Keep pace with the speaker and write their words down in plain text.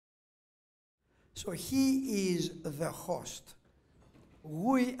So he is the host.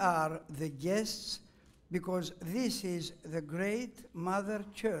 We are the guests, because this is the great mother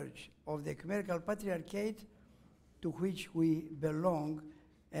church of the Ecumenical Patriarchate to which we belong,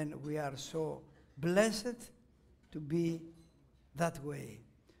 and we are so blessed to be that way.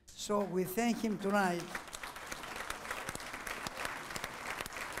 So we thank him tonight.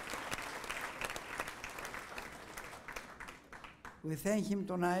 We thank him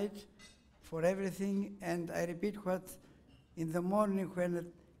tonight for everything, and I repeat what in the morning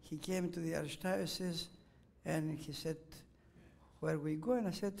when he came to the Archdiocese and he said, "Where we go?" And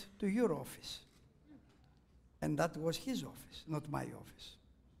I said, "To your office." And that was his office, not my office.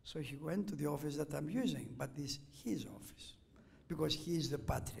 So he went to the office that I'm using, but this is his office, because he is the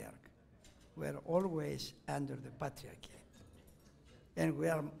Patriarch. We're always under the Patriarchate, and we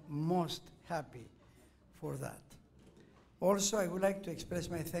are most happy for that. Also, I would like to express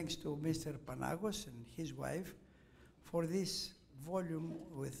my thanks to Mr. Panagos and his wife for this volume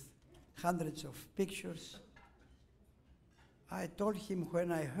with hundreds of pictures. I told him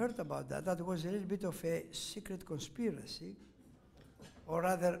when I heard about that, that was a little bit of a secret conspiracy, or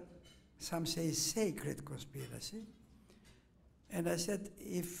rather, some say sacred conspiracy. And I said,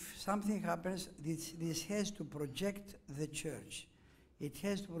 if something happens, this has to project the church. It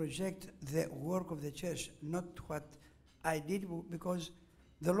has to project the work of the church, not what I did, because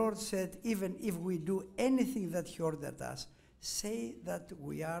the Lord said, even if we do anything that he ordered us, say that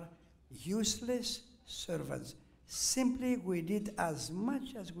we are useless servants. Simply, we did as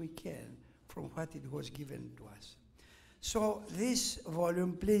much as we can from what it was given to us. So this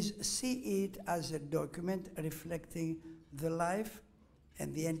volume, please see it as a document reflecting the life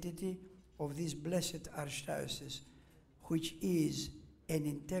and the entity of this blessed Archdiocese, which is an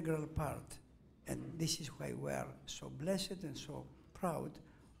integral part. And this is why we are so blessed and so proud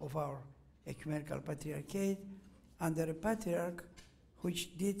of our Ecumenical Patriarchate under a Patriarch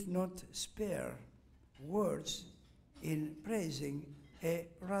which did not spare words in praising a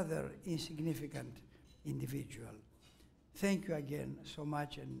rather insignificant individual. Thank you again so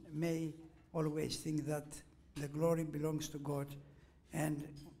much, and may always think that the glory belongs to God, and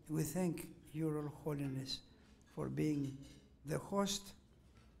we thank Your All Holiness for being the host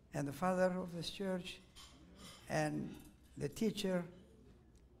and the father of this church, and the teacher,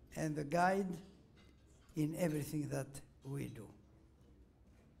 and the guide in everything that we do.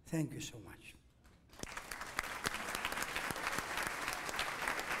 Thank you so much.